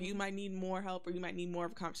help, or you might need more help, or you might need more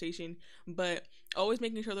of a conversation. But always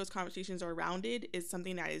making sure those conversations are rounded is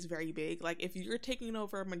something that is very big. Like, if you're taking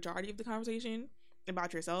over a majority of the conversation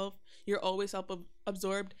about yourself, you're always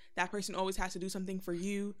self-absorbed. That person always has to do something for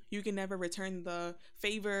you. You can never return the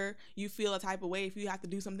favor. You feel a type of way if you have to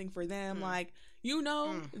do something for them. Like, you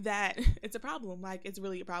know that it's a problem. Like, it's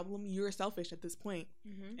really a problem. You're selfish at this point.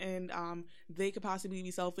 And they could possibly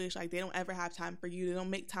be selfish. Like, they don't ever have time for you. They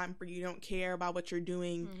don't make time for you. They don't care about what you're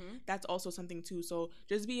doing. That's also something too. So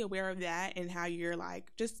just be aware of that, and how you're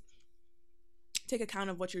like, just take account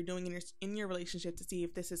of what you're doing in your relationship to see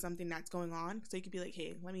if this is something that's going on. So you could be like,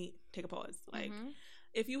 hey, let me take a pause. Like,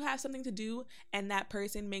 if you have something to do and that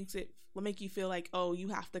person will make you feel like, oh, you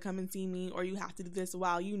have to come and see me, or you have to do this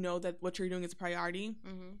while you know that what you're doing is a priority,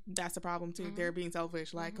 that's a problem too. They're being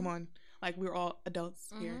selfish. Like, come on. Like, we're all adults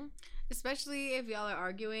here. Especially if y'all are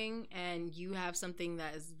arguing and you have something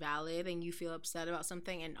that is valid and you feel upset about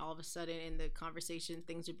something, and all of a sudden in the conversation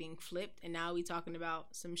things are being flipped, and now we talking about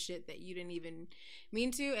some shit that you didn't even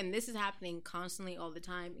mean to, and this is happening constantly all the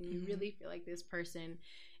time, and you really feel like this person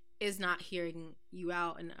is not hearing you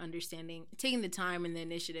out and understanding, taking the time and the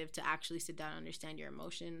initiative to actually sit down and understand your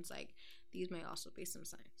emotions. Like, these may also be some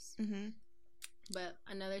signs. But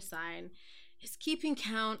another sign is keeping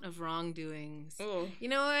count of wrongdoings. Oh. You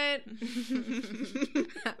know what?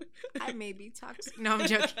 I may be toxic. No, I'm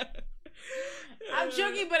joking. I'm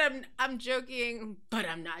joking, but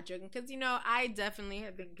I'm not joking. Because, you know, I definitely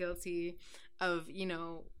have been guilty of, you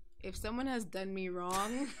know, if someone has done me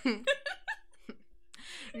wrong,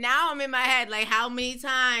 now I'm in my head, like, how many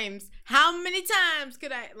times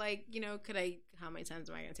could I, like, you know, how many times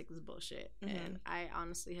am I going to take this bullshit? And I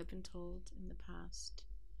honestly have been told in the past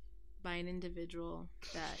by an individual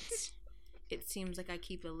that it seems like I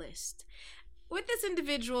keep a list. With this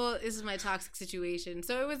individual, this is my toxic situation.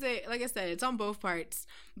 So it was like I said, it's on both parts.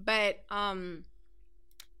 But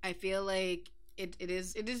I feel like it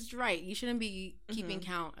is right. You shouldn't be keeping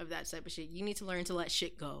count of that type of shit. You need to learn to let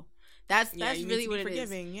shit go. That's really what it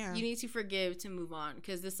is. Yeah. You need to forgive to move on.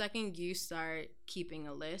 Because the second you start keeping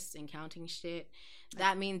a list and counting shit,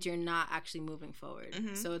 that means you're not actually moving forward.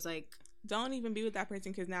 So it's like, don't even be with that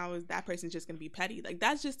person, because now that person's just gonna be petty. Like,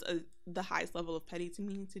 that's just the highest level of petty to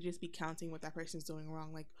me, to just be counting what that person's doing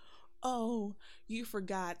wrong. Like, oh, you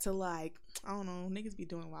forgot to, like, I don't know, niggas be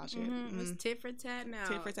doing wild shit. It's tit for tat now.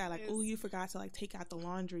 Tit for tat. Like, oh, you forgot to, like, take out the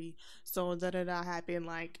laundry, so da-da-da happened.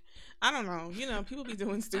 Like, I don't know. You know, people be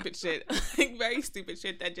doing stupid shit. Like, very stupid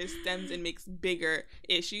shit that just stems and makes bigger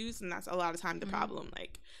issues, and that's a lot of time the problem.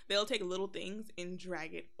 Like, they'll take little things and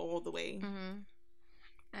drag it all the way.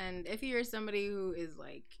 And if you're somebody who is,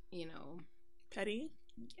 like, you know, petty,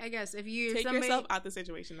 I guess if you take yourself out the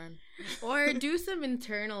situation then, or do some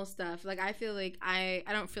internal stuff. Like, I feel like I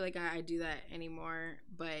don't feel like I do that anymore,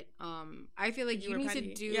 but I feel like you need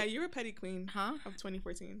petty. To do. Yeah, you're a petty queen, of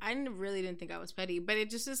 2014. I really didn't think I was petty, but it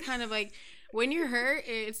just is kind of like, when you're hurt,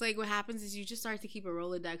 it's like what happens is you just start to keep a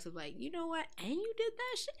Rolodex of, like, you know what, and you did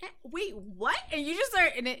that shit. Wait, what? And you just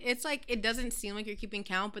start, and it's like, it doesn't seem like you're keeping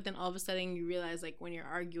count, but then all of a sudden you realize, like, when you're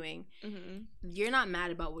arguing, you're not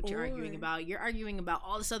mad about what you're arguing about. You're arguing about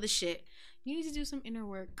all this other shit. You need to do some inner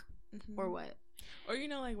work, or what? Or, you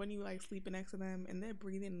know, like, when you, like, sleeping next to them and they're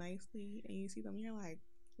breathing nicely and you see them, you're like,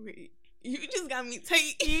 wait, you just got me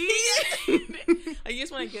tight. Like, you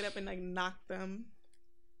just want to get up and, like, knock them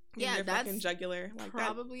Yeah, that's fucking jugular. Like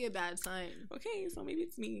probably a bad sign. Okay, so maybe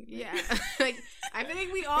it's me. Yeah. Like, I feel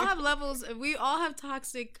like we all have levels. We all have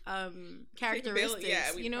toxic characteristics.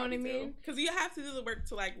 Yeah, you know what I mean? Because you have to do the work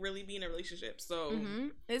to like really be in a relationship. So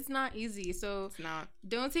it's not easy. So it's not.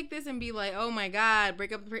 Don't take this and be like, oh my god,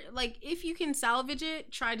 break up. Like, if you can salvage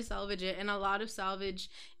it, try to salvage it. And a lot of salvage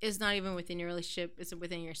is not even within your relationship; it's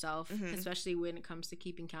within yourself. Especially when it comes to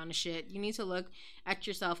keeping count of shit. You need to look at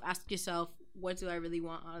yourself, ask yourself, what do I really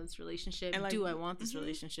want out of this relationship? And like, do I want this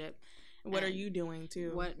relationship? What are you doing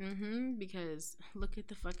too? What? Because look at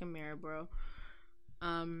the fucking mirror, bro.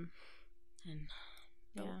 And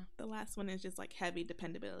yeah, the last one is just like heavy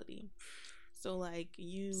dependability. So like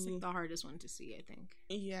it's like the hardest one to see, I think.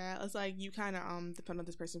 Yeah, it's like you kind of depend on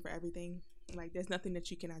this person for everything. Like there's nothing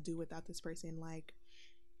that you cannot do without this person. Like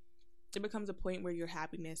it becomes a point where your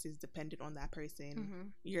happiness is dependent on that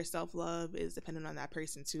person. Your self-love is dependent on that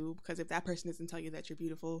person too, because if that person doesn't tell you that you're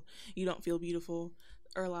beautiful, you don't feel beautiful.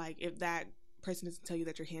 Or like if that person doesn't tell you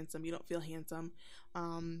that you're handsome, you don't feel handsome.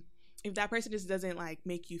 If that person just doesn't like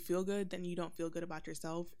make you feel good, then you don't feel good about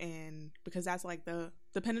yourself. And because that's like the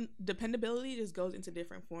dependability just goes into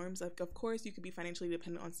different forms. Like of course you could be financially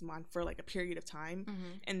dependent on someone for like a period of time,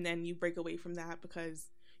 and then you break away from that because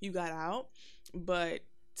you got out. But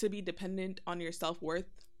to be dependent on your self-worth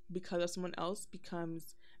because of someone else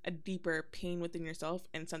becomes a deeper pain within yourself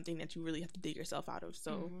and something that you really have to dig yourself out of.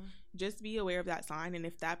 So just be aware of that sign. And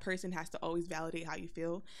if that person has to always validate how you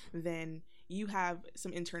feel, then you have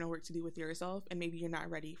some internal work to do with yourself, and maybe you're not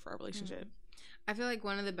ready for a relationship. I feel like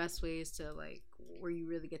one of the best ways to like where you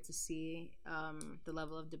really get to see the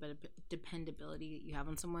level of dependability that you have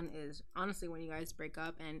on someone is honestly when you guys break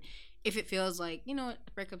up. And if it feels like, you know what,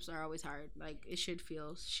 breakups are always hard, like it should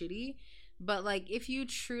feel shitty, but like if you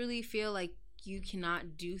truly feel like you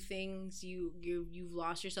cannot do things, you've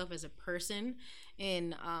lost yourself as a person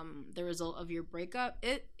in the result of your breakup,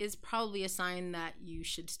 it is probably a sign that you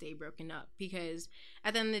should stay broken up. Because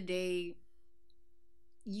at the end of the day,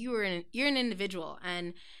 you're an individual,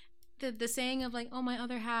 and the saying of like, oh, my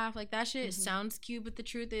other half, like that shit sounds cute, but the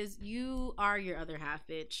truth is you are your other half,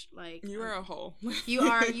 bitch. Like you are a whole. you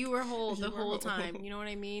were whole the whole time. You know what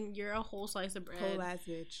I mean? You're a whole slice of bread. Whole ass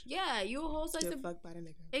bitch. Yeah, you a whole slice of fucked by the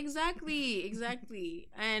nigga. Exactly.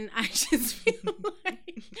 And I just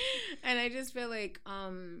feel like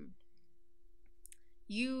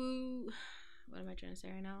you, what am I trying to say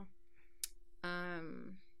right now?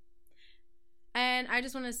 And I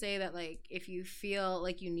just want to say that, like, if you feel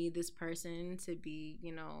like you need this person to be,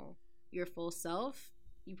 you know, your full self,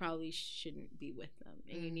 you probably shouldn't be with them.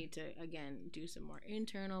 And you need to, again, do some more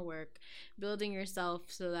internal work, building yourself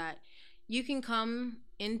so that you can come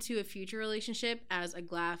into a future relationship as a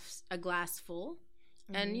glass full.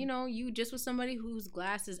 And, you know, you just with somebody whose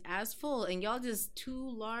glass is as full, and y'all just two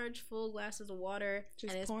large full glasses of water,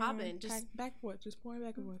 just and it's popping. Just back and forth. Just pouring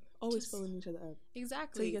back and forth. Always filling each other up.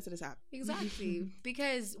 Exactly. So you get to the top. Exactly.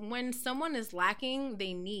 Because when someone is lacking,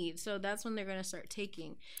 they need. So that's when they're going to start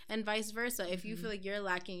taking. And vice versa. If you feel like you're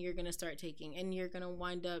lacking, you're going to start taking. And you're going to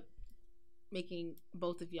wind up making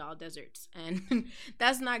both of y'all deserts, and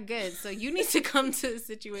that's not good. So you need to come to the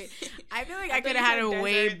situation. I feel like I could have had a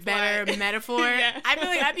way better metaphor. Yeah. I feel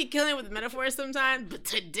like I'd be killing with metaphors sometimes, but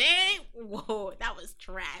today, whoa, that was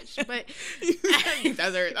trash. But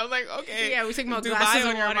desert. I was like, okay, yeah, we talking about glasses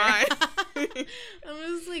of water.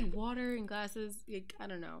 I'm just like water and glasses. Like, I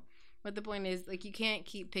don't know. But the point is, like, you can't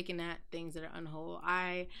keep picking at things that are unwhole.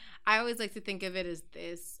 I always like to think of it as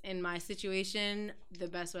this. In my situation, the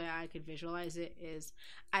best way I could visualize it is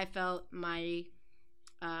I felt the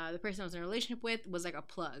person I was in a relationship with was like a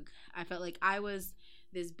plug. I felt like I was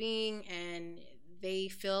this being and they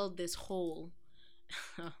filled this hole.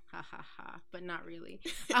 But not really.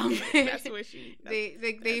 That's what she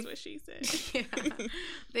said. Yeah,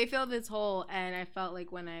 they filled this hole, and I felt like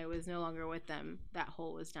when I was no longer with them, that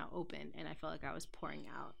hole was now open, and I felt like I was pouring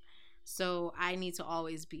out. So I need to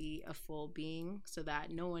always be a full being so that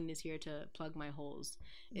no one is here to plug my holes.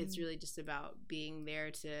 It's really just about being there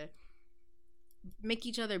to make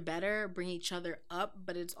each other better, bring each other up,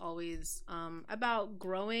 but it's always about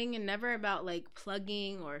growing and never about like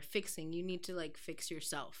plugging or fixing. You need to like fix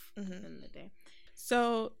yourself at the end of the day.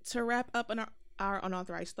 So to wrap up on our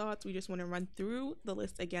unauthorized thoughts, we just want to run through the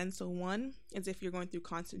list again. So 1 is if you're going through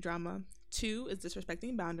constant drama. 2 is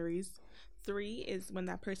disrespecting boundaries. 3 is when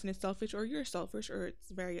that person is selfish or you're selfish, or it's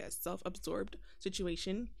very self-absorbed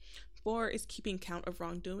situation. 4 is keeping count of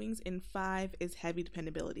wrongdoings, and 5 is heavy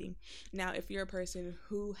dependability. Now, if you're a person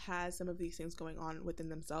who has some of these things going on within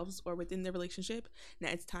themselves or within their relationship, now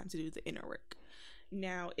it's time to do the inner work.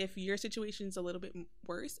 Now, if your situation is a little bit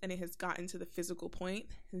worse and it has gotten to the physical point,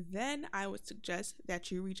 then I would suggest that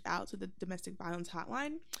you reach out to the domestic violence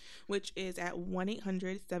hotline, which is at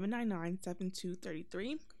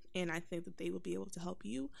 1-800-799-7233. And I think that they will be able to help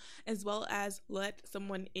you, as well as let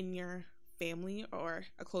someone in your family or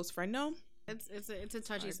a close friend know. It's a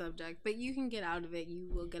touchy subject, but you can get out of it. You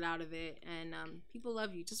will get out of it, and people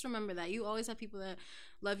love you. Just remember that you always have people that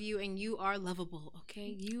love you, and you are lovable.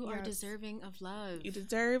 Okay, you are deserving of love. You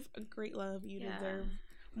deserve a great love. You deserve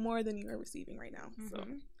more than you are receiving right now. So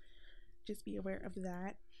just be aware of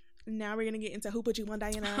that. Now we're gonna get into who put you on,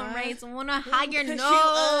 Diana. All right, so I wanna hire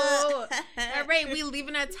no. All right, we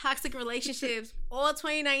leaving our toxic relationships all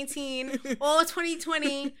 2019, all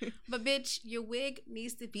 2020. But bitch, your wig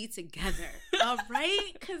needs to be together. All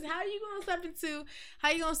right, because how you gonna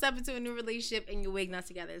step into a new relationship and your wig not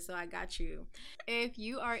together? So I got you. If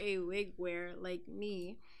you are a wig wearer like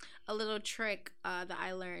me, a little trick that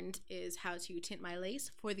I learned is how to tint my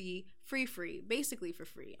lace for the free, basically for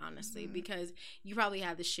free, honestly, because you probably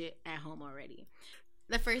have the shit at home already.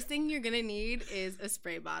 The first thing you're gonna need is a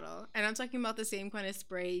spray bottle, and I'm talking about the same kind of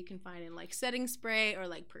spray you can find in like setting spray or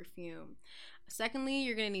like perfume. Secondly,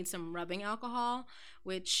 you're gonna need some rubbing alcohol,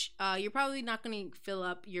 which you're probably not gonna fill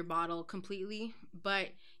up your bottle completely, but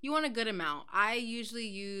you want a good amount. I usually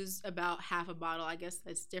use about half a bottle. I guess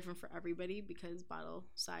that's different for everybody because bottle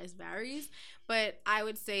size varies, but I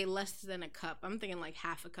would say less than a cup. I'm thinking like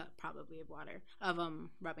half a cup probably of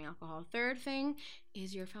rubbing alcohol. Third thing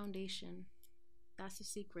is your foundation. That's the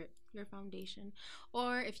secret, your foundation.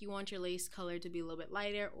 Or if you want your lace color to be a little bit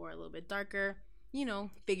lighter or a little bit darker,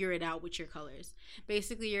 figure it out with your colors.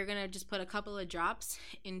 Basically, you're gonna just put a couple of drops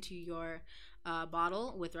into your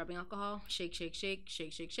bottle with rubbing alcohol. Shake, shake, shake,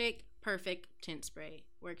 shake, shake, shake. Perfect tint spray.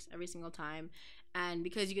 Works every single time. And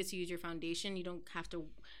because you get to use your foundation, you don't have to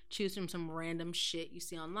choose from some random shit you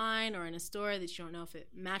see online or in a store that you don't know if it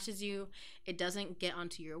matches you. It doesn't get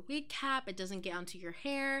onto your wig cap. It doesn't get onto your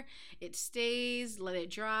hair. It stays. Let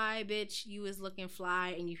it dry, bitch. You is looking fly,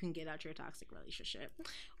 and you can get out your toxic relationship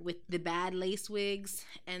with the bad lace wigs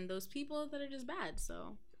and those people that are just bad.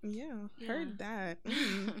 So yeah. Heard that.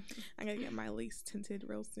 I gotta get my lace tinted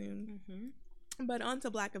real soon. But on to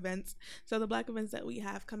Black events. So the Black events that we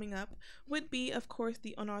have coming up would be, of course,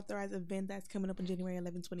 the unauthorized event that's coming up on January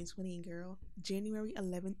 11th, 2020, girl. January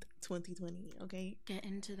 11th, 2020, okay? Get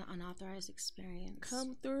into the unauthorized experience.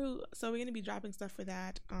 Come through. So we're going to be dropping stuff for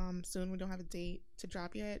that soon. We don't have a date to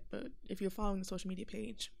drop yet, but if you're following the social media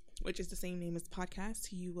page, which is the same name as the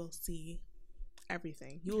podcast, you will see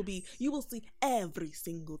everything. You will see every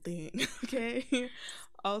single thing, okay?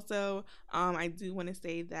 Also, I do want to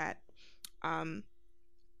say that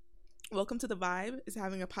Welcome to the Vibe is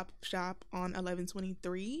having a pop-up shop on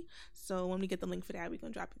 11/23. So when we get the link for that, we're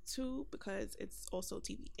gonna drop it too, because it's also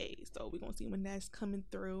TBA. So we're gonna see when that's coming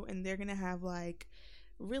through, and they're gonna have like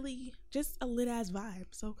really just a lit ass vibe.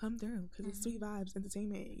 So come through, because it's Sweet Vibes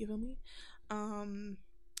Entertainment. You feel me?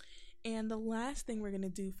 And the last thing we're gonna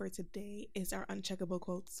do for today is our uncheckable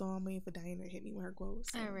quotes. So I'm waiting for Diana to hit me with her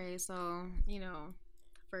quotes. All right, so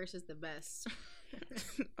first is the best.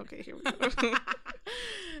 Okay, here we go.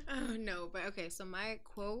 Oh no, but okay, so my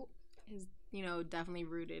quote is definitely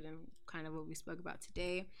rooted in kind of what we spoke about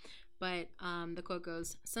today, but the quote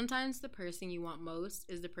goes, sometimes the person you want most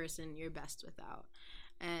is the person you're best without.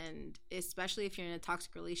 And especially if you're in a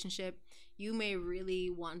toxic relationship, you may really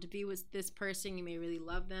want to be with this person, you may really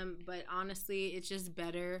love them, but honestly, it's just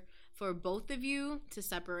better for both of you to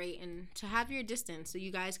separate and to have your distance so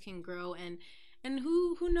you guys can grow. And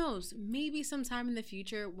who knows, maybe sometime in the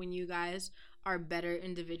future when you guys are better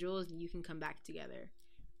individuals, you can come back together.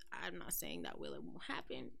 I'm not saying that it won't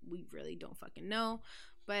happen. We really don't fucking know.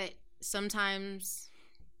 But sometimes,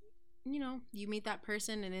 you meet that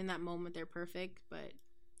person and in that moment they're perfect, but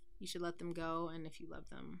you should let them go. And if you love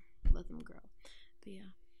them, let them grow. But yeah.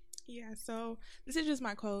 Yeah, so this is just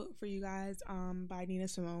my quote for you guys by Nina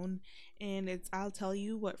Simone, and it's, I'll tell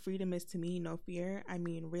you what freedom is to me, no fear. I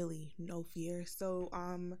mean, really, no fear. So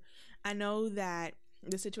I know that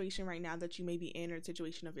the situation right now that you may be in, or the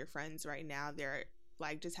situation of your friends right now, they're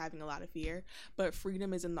like just having a lot of fear, but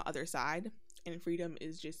freedom is on the other side, and freedom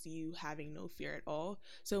is just you having no fear at all.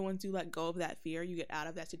 So once you let go of that fear, you get out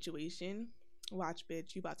of that situation, watch,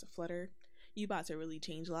 bitch, you about to flutter. You about to really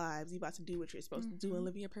change lives. You about to do what you're supposed to do and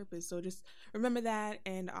live your purpose. So just remember that.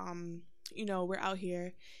 And, we're out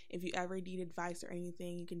here. If you ever need advice or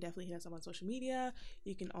anything, you can definitely hit us up on social media.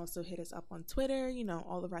 You can also hit us up on Twitter.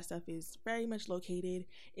 All of our stuff is very much located.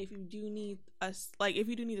 If you do need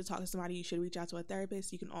to talk to somebody, you should reach out to a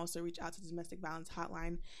therapist. You can also reach out to the domestic violence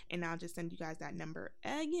hotline. And I'll just send you guys that number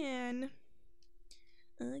again.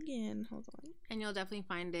 again. Hold on. And you'll definitely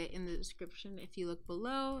find it in the description if you look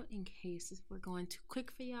below, in case we're going too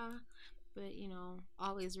quick for y'all. But, you know,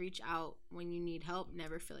 always reach out when you need help.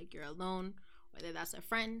 Never feel like you're alone. Whether that's a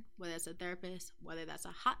friend, whether it's a therapist, whether that's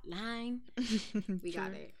a hotline. We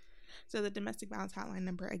got it. So the domestic violence hotline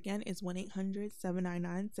number again is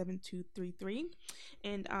 1-800-799-7233.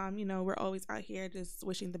 And you know, we're always out here just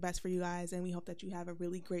wishing the best for you guys, and we hope that you have a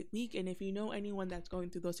really great week. And if you know anyone that's going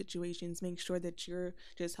through those situations, make sure that you're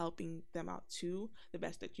just helping them out too, the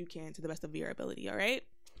best that you can, to the best of your ability. All right.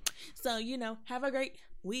 So, you know, have a great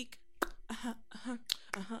week.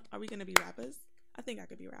 Are we gonna be rappers? I think I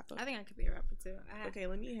could be a rapper. I think I could be a rapper too. Okay,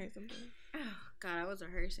 let me hear something. Oh God, I was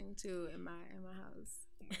rehearsing too in my house.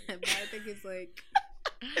 But I think it's like,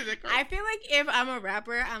 I feel like if I'm a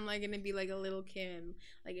rapper, I'm like gonna be like a Little Kim.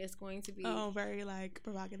 Like it's going to be very like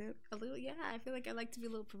provocative. A little, yeah. I feel like I like to be a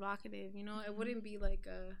little provocative. You know, it wouldn't be like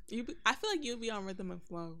a. I feel like you'd be on Rhythm and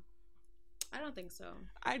Flow. I don't think so.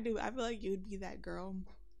 I do. I feel like you'd be that girl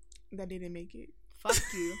that didn't make it. Fuck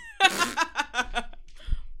you.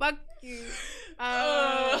 Fuck you.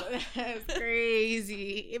 Oh, that's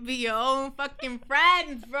crazy. It be your own fucking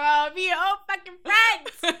friends, bro. Be your own fucking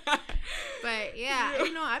friends. But yeah,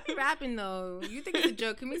 you know, I be rapping though. You think it's a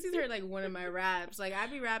joke? Kamise's heard like one of my raps. Like I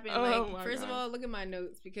be rapping. First of all, look at my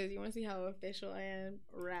notes because you want to see how official I am.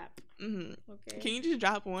 Rap. Mm-hmm. Okay. Can you just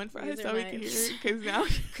drop one for us so we can hear it?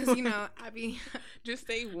 Because you know, I be just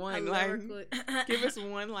say one. Like give us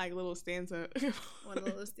one like little stanza. One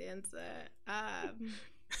little stanza.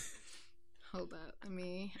 Hold up.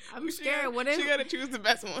 I'm scared. What if you gotta choose the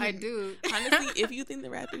best one? I do. Honestly, if you think the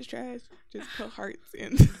rap is trash, just put hearts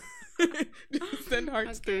in. Just send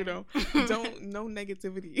hearts through though. No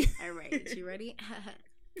negativity. All right. You ready?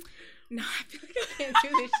 No, I feel like I can't do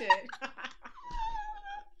this shit.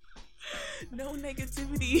 No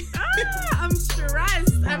negativity. I'm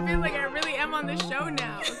stressed. I feel like I really am on the show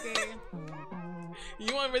now. Okay.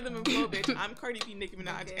 You want Rhythm and Flow, bitch. I'm Cardi B, Nicki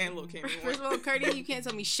Minaj, and Lil Kim. First of all, Cardi, you can't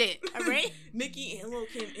tell me shit. All right? Nicki and Lil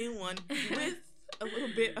Kim in one with a little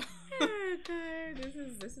bit of... Oh, God.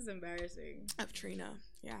 This is embarrassing. Of Trina.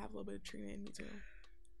 Yeah, I have a little bit of Trina in me, too.